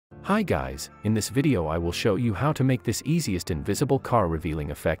Hi guys, in this video I will show you how to make this easiest invisible car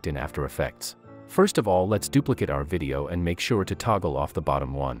revealing effect in After Effects. First of all, let's duplicate our video and make sure to toggle off the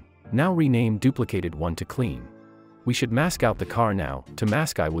bottom one. Now rename duplicated one to clean. We should mask out the car now. To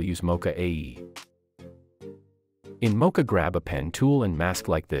mask I will use Mocha AE. In Mocha grab a pen tool and mask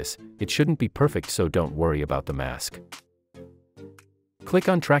like this. It shouldn't be perfect, so don't worry about the mask. Click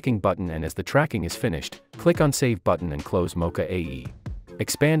on tracking button, and as the tracking is finished, click on save button and close Mocha AE.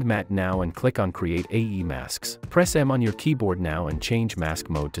 Expand matte now and click on create AE masks. Press M on your keyboard now and change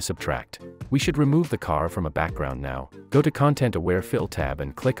mask mode to subtract. We should remove the car from a background now. Go to content aware fill tab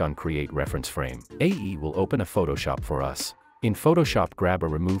and click on create reference frame. AE will open a Photoshop for us. In Photoshop, grab a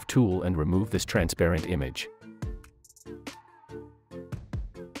remove tool and remove this transparent image.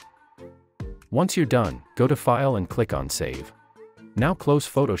 Once you're done, go to file and click on save. Now close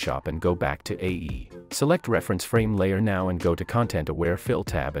Photoshop and go back to AE. Select reference frame layer now and go to content aware fill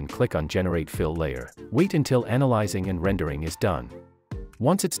tab and click on generate fill layer. Wait until analyzing and rendering is done.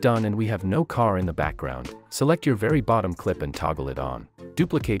 Once it's done and we have no car in the background, select your very bottom clip and toggle it on.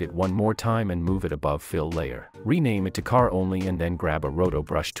 Duplicate it one more time and move it above fill layer. Rename it to car only and then grab a roto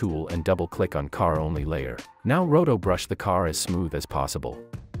brush tool and double click on car only layer. Now roto brush the car as smooth as possible.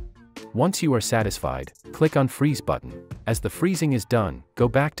 Once you are satisfied, click on freeze button. As the freezing is done, go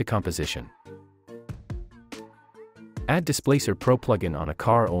back to composition. Add Displacer Pro plugin on a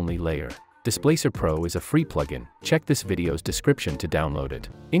car only layer. Displacer Pro is a free plugin. Check this video's description to download it.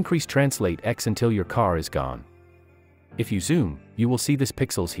 Increase translate X until your car is gone. If you zoom, you will see this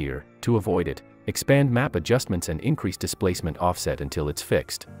pixels here. To avoid it, expand map adjustments and increase displacement offset until it's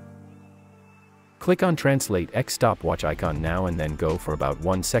fixed. Click on Translate X stopwatch icon now and then go for about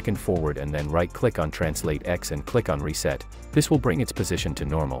 1 second forward and then right click on Translate X and click on Reset. This will bring its position to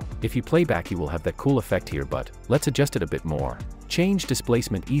normal. If you play back you will have that cool effect here, but let's adjust it a bit more. Change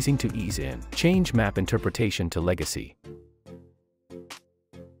displacement easing to ease in. Change map interpretation to legacy.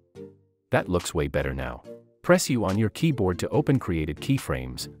 That looks way better now. Press U on your keyboard to open created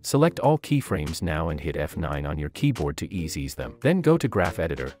keyframes. Select all keyframes now and hit F9 on your keyboard to ease them. Then go to Graph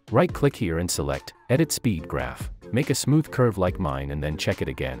Editor, right-click here and select Edit Speed Graph. Make a smooth curve like mine and then check it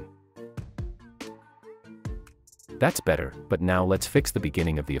again. That's better, but now let's fix the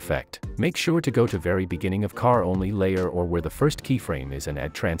beginning of the effect. Make sure to go to very beginning of car only layer or where the first keyframe is and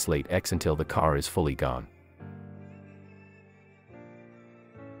add Translate X until the car is fully gone.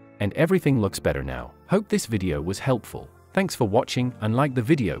 And everything looks better now. Hope this video was helpful. Thanks for watching and like the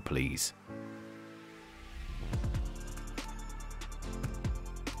video please.